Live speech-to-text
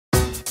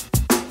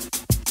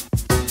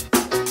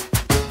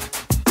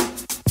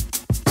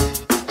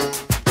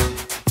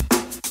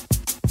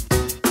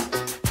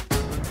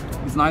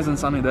nice and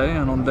sunny day,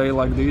 and on a day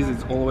like this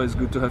it's always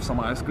good to have some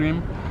ice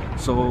cream.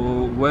 So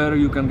where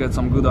you can get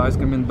some good ice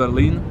cream in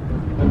Berlin?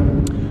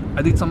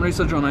 I did some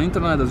research on the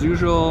internet as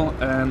usual,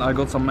 and I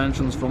got some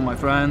mentions from my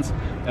friends,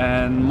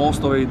 and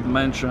most of it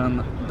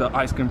mentioned the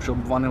ice cream shop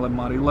Vanille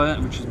Marille,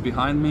 which is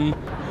behind me.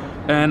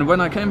 And when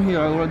I came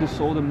here I already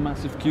saw the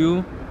massive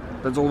queue.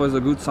 That's always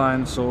a good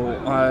sign, so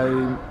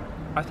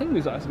I think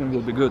this ice cream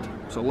will be good.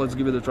 So let's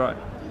give it a try.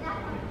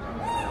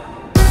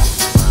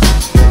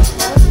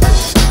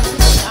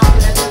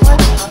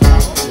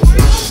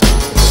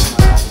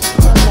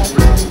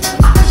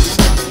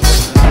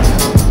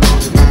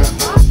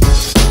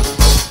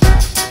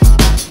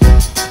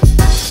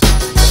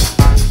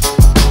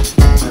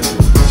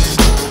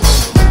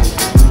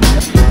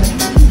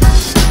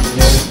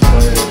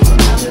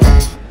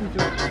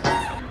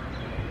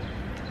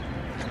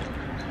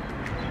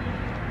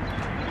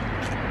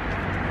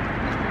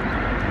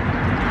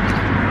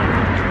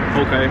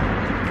 Okay,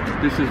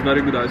 this is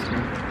very good ice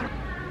cream.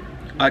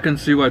 I can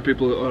see why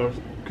people are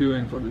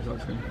queuing for this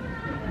ice cream,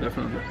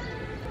 definitely.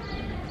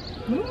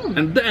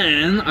 And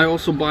then I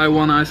also buy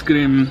one ice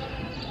cream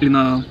in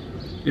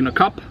a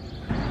cup.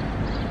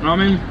 I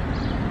mean,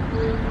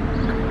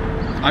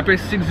 I pay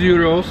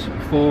 €6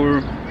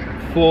 for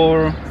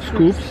 4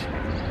 scoops.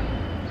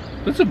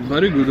 That's a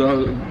very good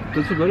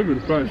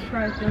price.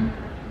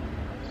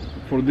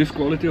 For this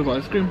quality of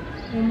ice cream.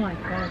 Oh my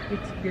god,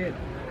 it's good.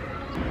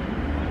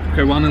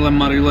 Okay, Vanilla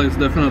Marille is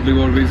definitely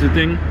worth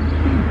visiting.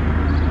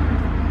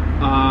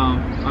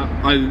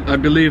 I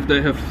believe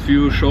they have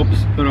few shops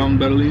around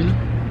Berlin,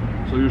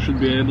 so you should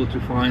be able to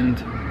find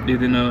it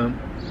in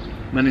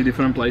many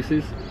different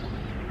places.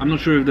 I'm not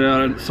sure if they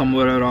are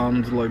somewhere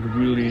around like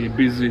really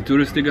busy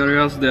touristic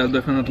areas. They are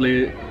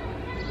definitely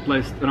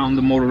placed around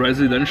the more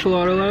residential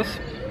areas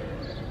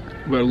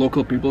where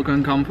local people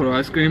can come for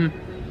ice cream,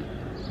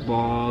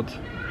 but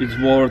it's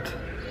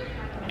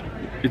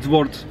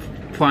worth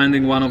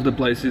finding one of the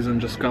places and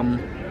just come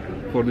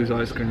for this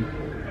ice cream.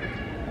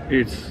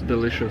 It's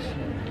delicious.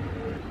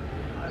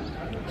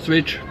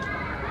 Switch.